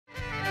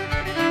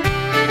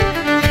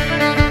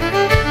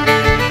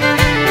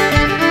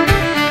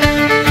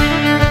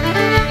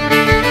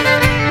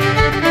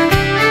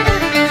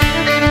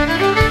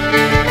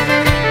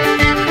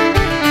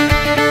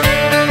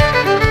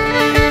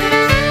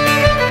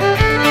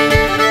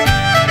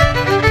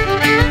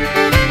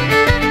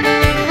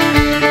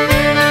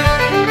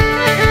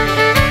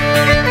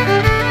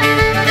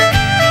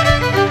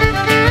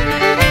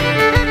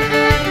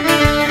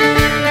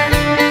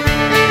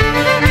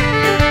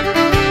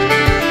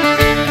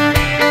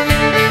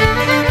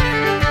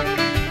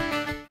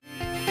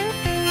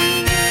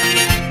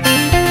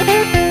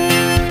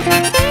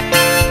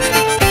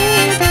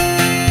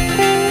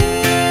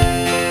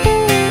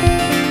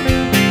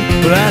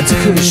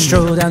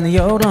Stroll down the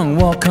old long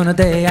walk on a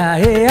day,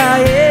 aye, aye,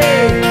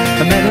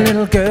 aye. I met a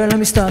little girl and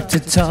we stopped to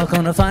talk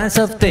on a fine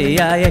soft day,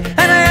 aye, aye.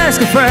 And I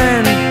asked a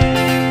friend,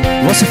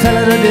 what's a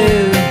fella to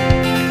do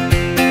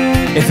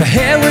if her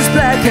hair was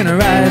black and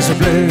her eyes were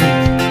blue?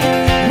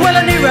 Well,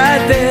 I knew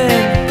right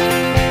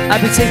then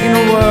I'd be taking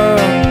the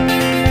world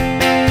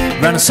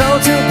round a soul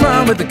to a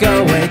prom with the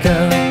go-away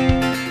girl.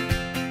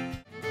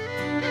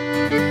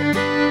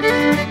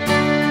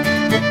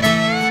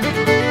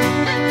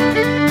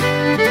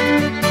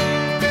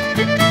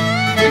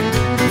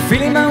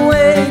 Feeling my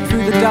way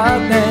through the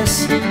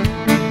darkness,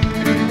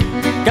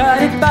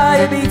 guided by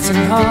a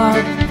beating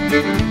heart.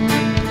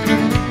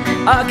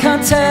 I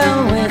can't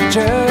tell where the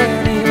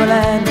journey will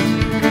end,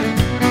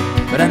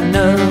 but I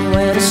know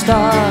where to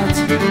start.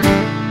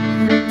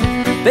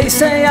 They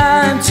say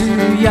I'm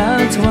too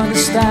young to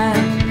understand,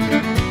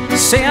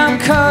 say I'm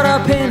caught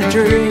up in a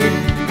dream.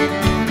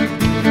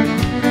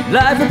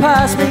 Life will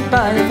pass me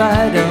by if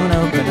I don't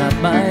open up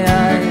my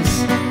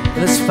eyes,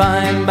 but that's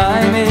fine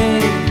by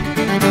me.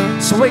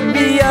 So wake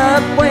me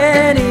up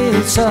when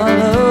it's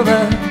all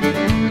over,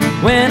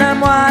 when I'm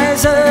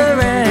wiser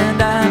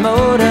and I'm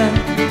older.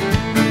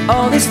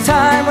 All this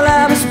time while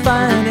I was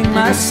finding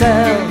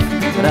myself,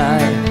 but I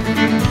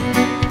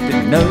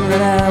didn't know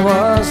that I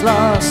was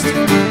lost.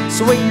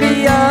 So wake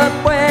me up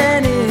when